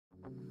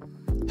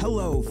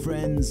Hello,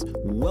 friends.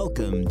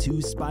 Welcome to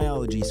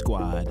Spyology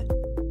Squad.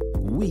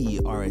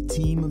 We are a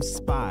team of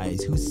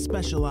spies who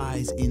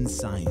specialize in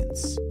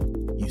science.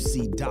 You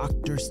see,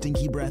 Dr.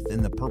 Stinky Breath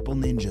and the Purple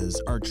Ninjas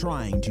are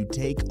trying to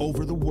take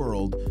over the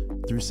world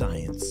through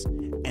science,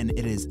 and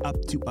it is up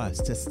to us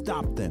to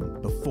stop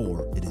them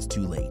before it is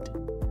too late.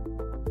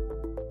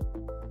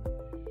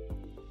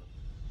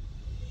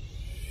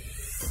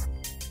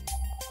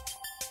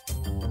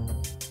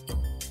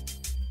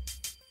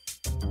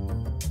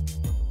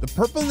 The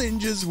Purple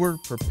Ninjas were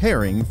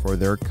preparing for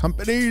their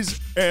company's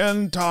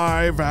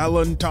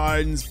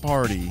anti-Valentine's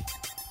party.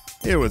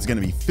 It was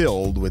going to be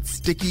filled with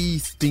sticky,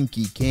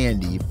 stinky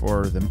candy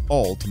for them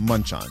all to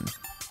munch on,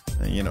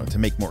 to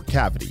make more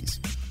cavities.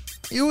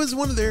 It was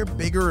one of their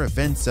bigger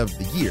events of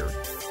the year,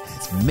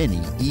 as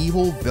many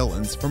evil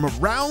villains from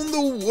around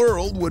the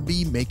world would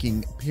be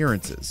making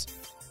appearances.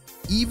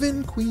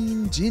 Even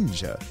Queen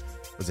Jinja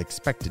was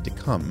expected to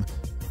come,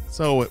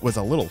 so it was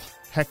a little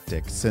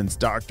hectic since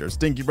Dr.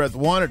 Stinky Breath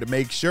wanted to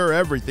make sure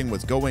everything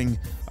was going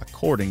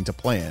according to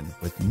plan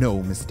with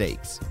no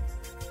mistakes.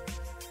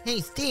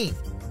 Hey, Steve,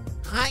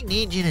 I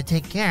need you to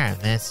take care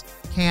of this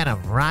can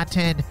of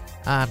rotten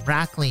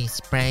broccoli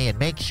spray and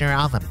make sure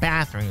all the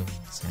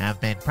bathrooms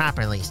have been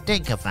properly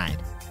stinkified.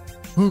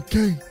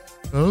 Okay,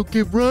 I'll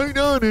get right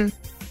on it.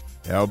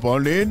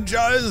 Purple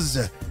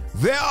Ninjas,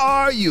 where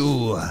are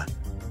you?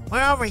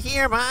 We're over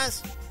here,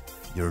 boss.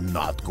 You're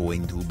not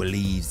going to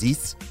believe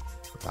this.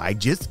 I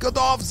just got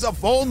off the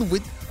phone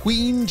with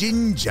Queen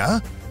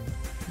Jinja.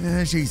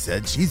 She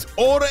said she's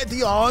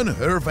already on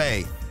her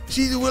way.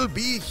 She will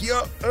be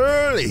here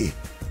early.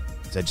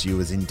 Said she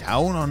was in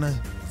town on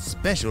a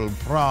special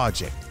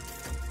project.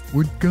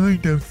 What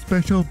kind of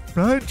special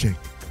project?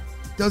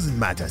 Doesn't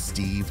matter,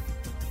 Steve.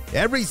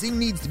 Everything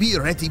needs to be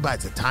ready by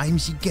the time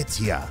she gets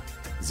here.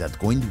 Is that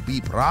going to be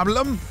a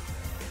problem?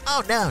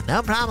 Oh,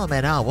 no problem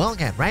at all. We'll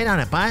get right on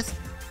it, boss.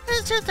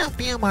 There's just a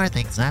few more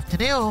things left to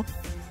do.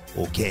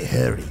 Okay,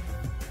 hurry.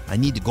 I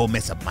need to go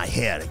mess up my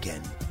hair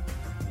again.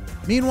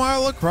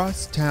 Meanwhile,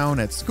 across town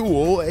at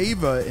school,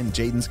 Ava and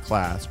Jaden's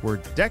class were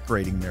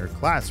decorating their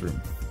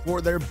classroom for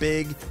their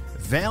big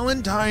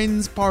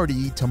Valentine's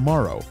party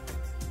tomorrow.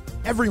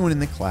 Everyone in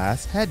the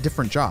class had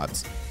different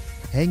jobs: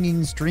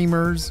 hanging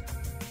streamers,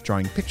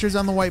 drawing pictures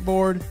on the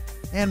whiteboard,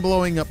 and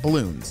blowing up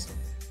balloons.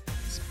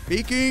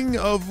 Speaking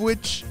of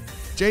which,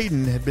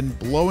 Jaden had been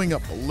blowing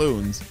up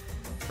balloons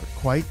for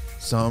quite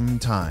some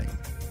time.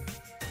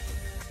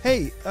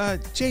 Hey,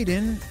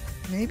 Jaden,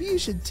 maybe you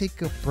should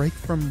take a break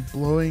from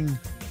blowing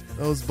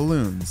those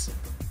balloons.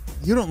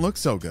 You don't look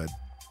so good.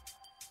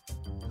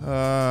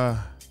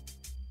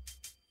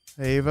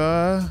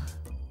 Ava,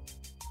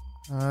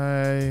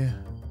 I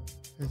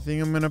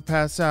think I'm gonna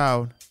pass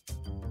out.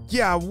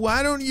 Yeah,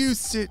 why don't you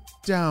sit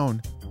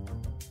down?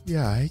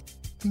 Yeah, I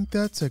think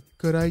that's a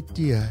good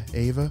idea,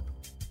 Ava.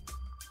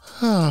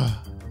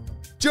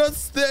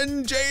 Just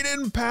then,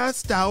 Jaden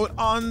passed out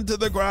onto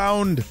the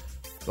ground.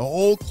 The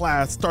whole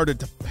class started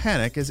to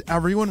panic as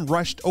everyone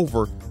rushed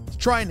over to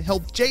try and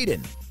help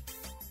Jaden.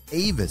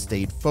 Ava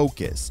stayed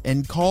focused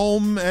and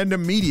calm and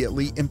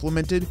immediately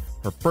implemented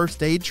her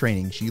first aid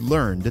training she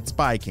learned at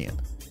spy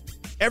camp.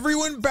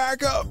 Everyone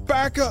back up,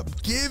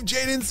 give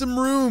Jaden some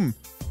room.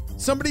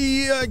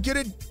 Somebody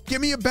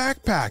give me a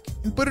backpack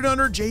and put it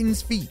under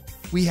Jaden's feet.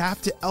 We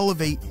have to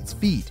elevate his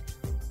feet.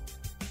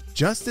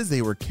 Just as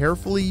they were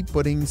carefully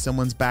putting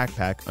someone's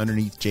backpack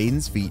underneath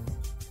Jaden's feet,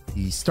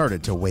 he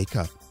started to wake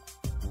up.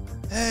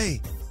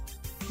 Hey,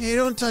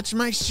 don't touch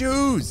my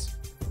shoes.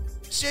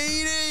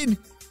 Jaden,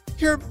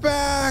 you're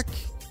back.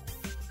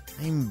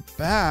 I'm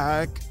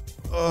back.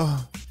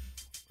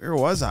 Where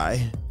was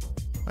I?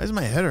 Why does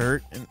my head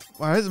hurt? And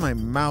why does my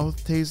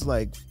mouth taste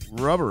like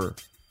rubber?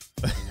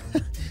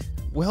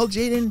 Well,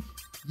 Jaden,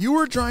 you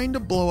were trying to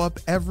blow up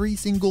every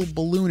single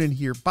balloon in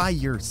here by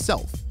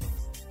yourself.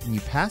 And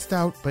you passed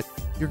out, but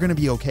you're going to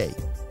be okay.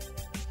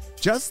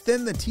 Just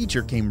then, the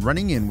teacher came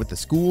running in with the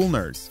school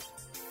nurse.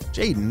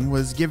 Jaden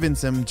was given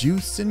some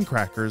juice and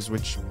crackers,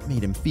 which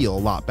made him feel a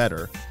lot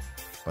better.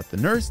 But the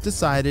nurse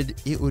decided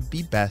it would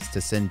be best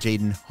to send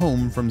Jaden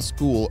home from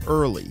school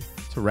early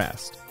to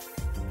rest.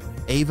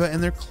 Ava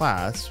and their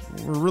class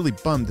were really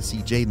bummed to see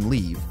Jaden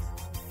leave,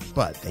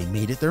 but they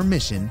made it their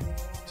mission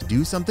to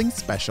do something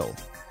special.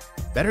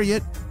 Better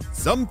yet,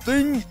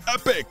 something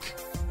epic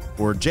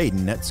for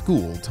Jaden at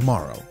school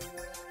tomorrow.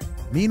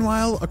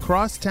 Meanwhile,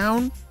 across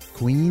town,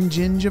 Queen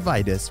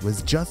Gingivitis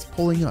was just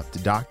pulling up to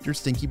Dr.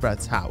 Stinky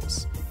Breath's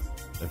house.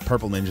 The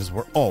Purple Ninjas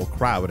were all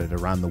crowded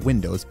around the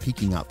windows,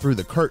 peeking out through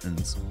the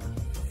curtains.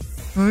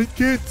 I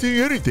can't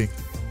see anything.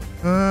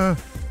 Can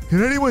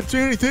anyone see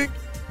anything?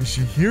 Is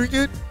she here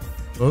yet?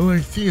 All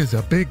I see is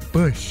a big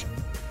bush.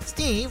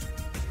 Steve,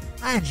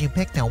 why did you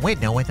pick the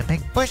window with a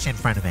big bush in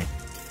front of it?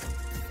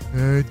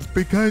 It's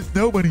because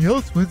nobody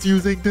else was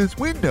using this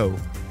window.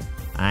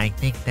 I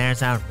think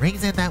there's a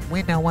reason that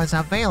window was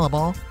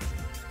available.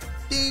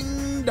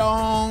 Ding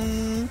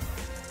dong!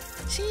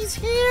 She's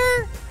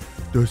here!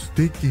 The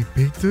stinky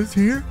pizza's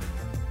here?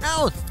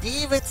 No,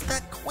 Steve, it's the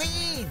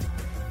queen!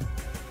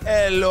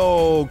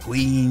 Hello,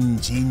 Queen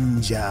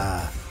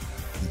Ginger.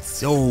 It's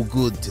so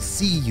good to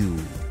see you.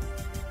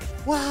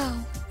 Wow,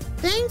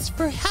 thanks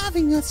for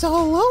having us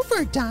all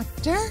over,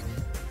 Doctor.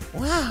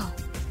 Wow,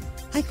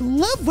 I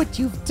love what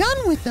you've done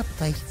with the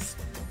place.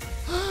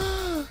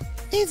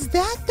 Is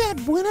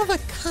that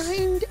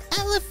one-of-a-kind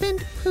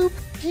elephant poop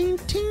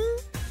painting?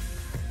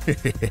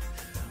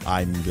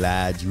 I'm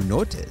glad you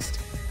noticed.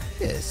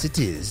 Yes, it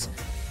is.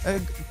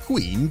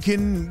 Queen,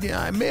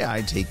 may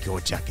I take your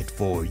jacket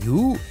for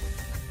you?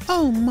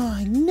 Oh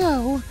my,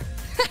 no.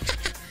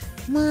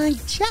 My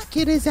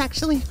jacket is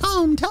actually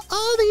home to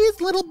all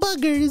these little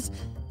buggers.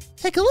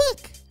 Take a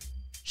look.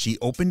 She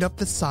opened up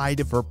the side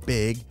of her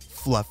big,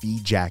 fluffy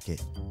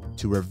jacket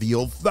to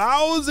reveal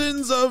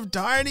thousands of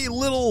tiny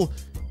little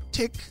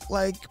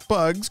tick-like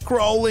bugs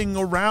crawling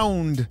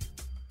around.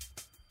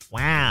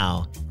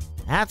 Wow,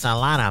 that's a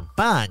lot of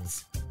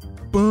bugs.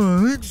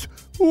 Bugs?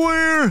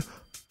 Where?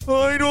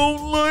 I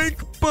don't like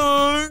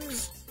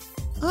bugs.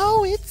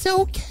 Oh, it's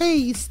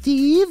okay,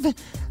 Steve.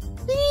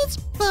 These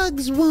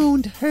bugs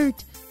won't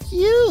hurt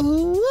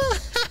you.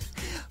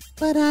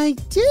 But I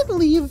did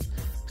leave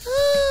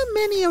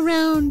many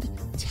around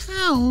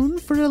town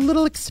for a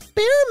little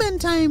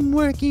experiment I'm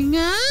working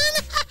on.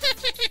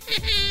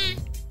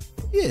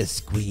 Yes,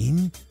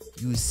 Queen.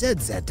 You said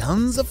that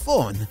on the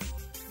phone.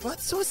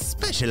 What's so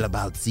special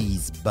about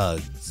these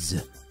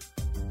bugs?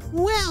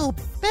 Well,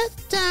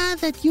 best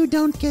that you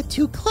don't get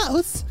too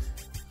close.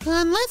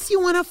 Unless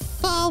you want to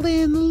fall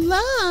in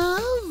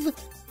love.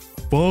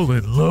 Fall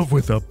in love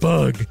with a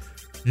bug?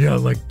 Yeah,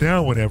 like that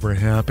would ever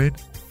happen.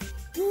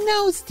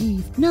 No,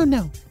 Steve. No.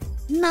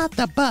 Not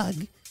the bug.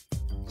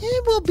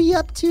 It will be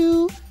up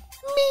to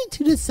me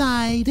to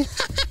decide.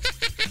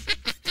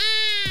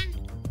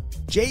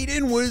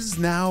 Jaden was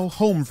now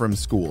home from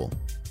school.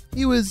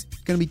 He was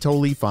going to be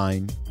totally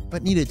fine,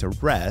 but needed to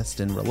rest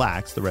and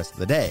relax the rest of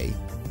the day.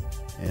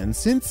 And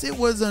since it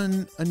was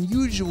an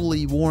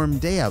unusually warm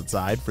day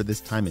outside for this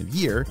time of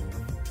year,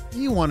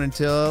 he wanted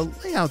to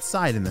lay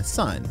outside in the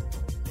sun.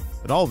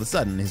 But all of a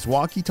sudden, his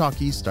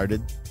walkie-talkie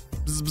started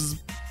bzz, bzz,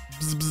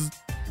 bzz, bzz.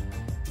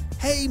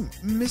 Hey,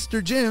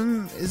 Mr.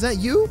 Jim, is that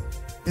you?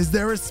 Is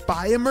there a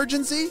spy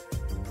emergency?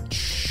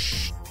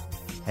 Shh.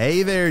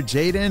 Hey there,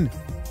 Jaden.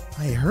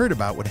 I heard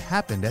about what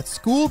happened at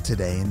school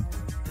today, and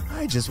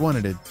I just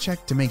wanted to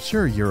check to make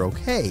sure you're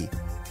okay.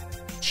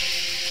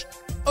 Shh.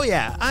 Oh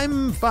yeah,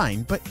 I'm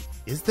fine, but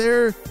is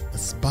there a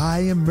spy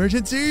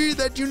emergency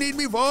that you need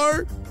me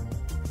for?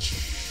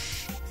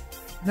 Shh.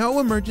 No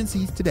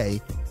emergencies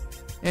today.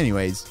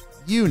 Anyways,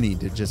 you need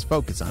to just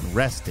focus on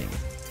resting.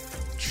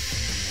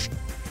 Shh.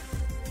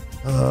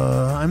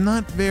 I'm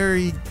not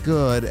very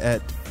good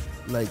at,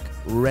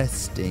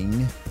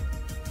 resting,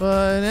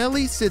 but at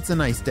least it's a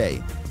nice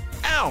day.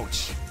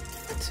 Ouch!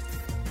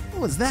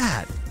 What was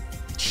that?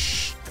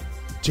 Shh.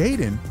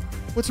 Jaden,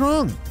 what's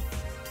wrong?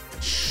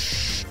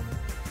 Shh.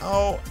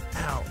 Oh,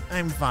 ow,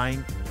 I'm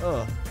fine.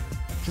 Ugh.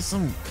 Just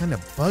some kind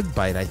of bug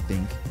bite, I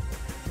think.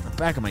 On the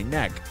back of my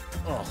neck.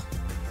 Ugh.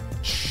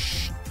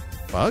 Shh.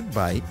 Bug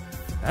bite?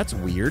 That's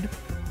weird.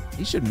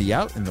 He shouldn't be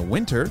out in the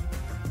winter.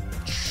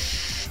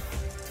 Shh.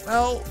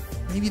 Well,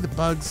 maybe the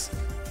bugs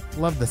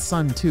love the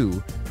sun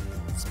too.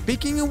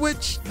 Speaking of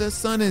which, the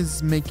sun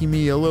is making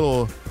me a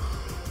little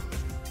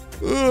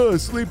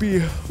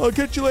sleepy. I'll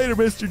catch you later,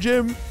 Mr.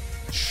 Jim.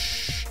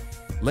 Shh.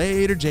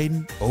 Later,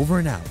 Jaden. Over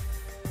and out.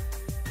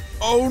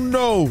 Oh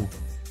no!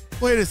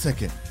 Wait a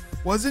second.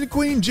 Wasn't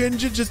Queen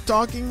Ginger just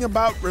talking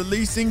about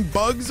releasing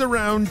bugs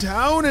around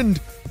town, and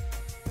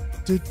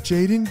did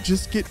Jaden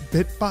just get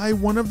bit by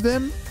one of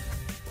them?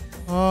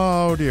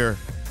 Oh dear.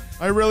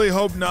 I really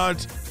hope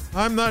not.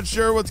 I'm not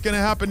sure what's going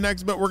to happen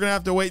next, but we're going to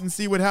have to wait and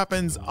see what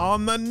happens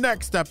on the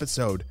next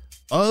episode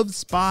of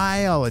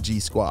Spyology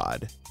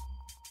Squad.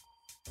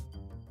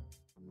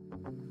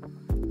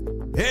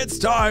 It's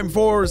time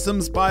for some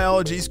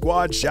Spyology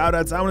Squad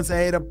shoutouts. I want to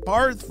say hey to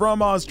Parth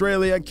from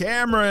Australia,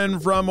 Cameron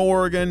from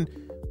Oregon,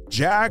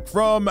 Jack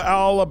from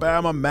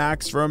Alabama,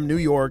 Max from New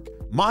York,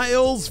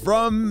 Miles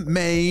from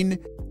Maine,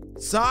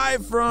 Cy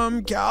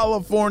from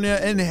California,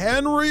 and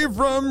Henry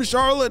from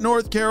Charlotte,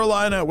 North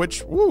Carolina,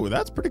 which,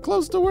 that's pretty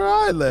close to where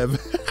I live.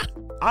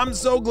 I'm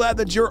so glad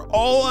that you're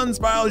all on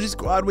Spyology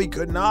Squad. We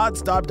could not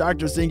stop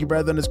Dr. Stinky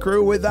Breath and his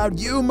crew without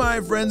you,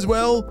 my friends.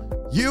 Well,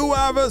 you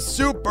have a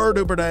super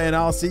duper day, and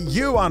I'll see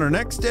you on our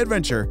next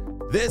adventure.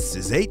 This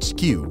is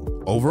HQ,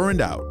 over and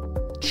out.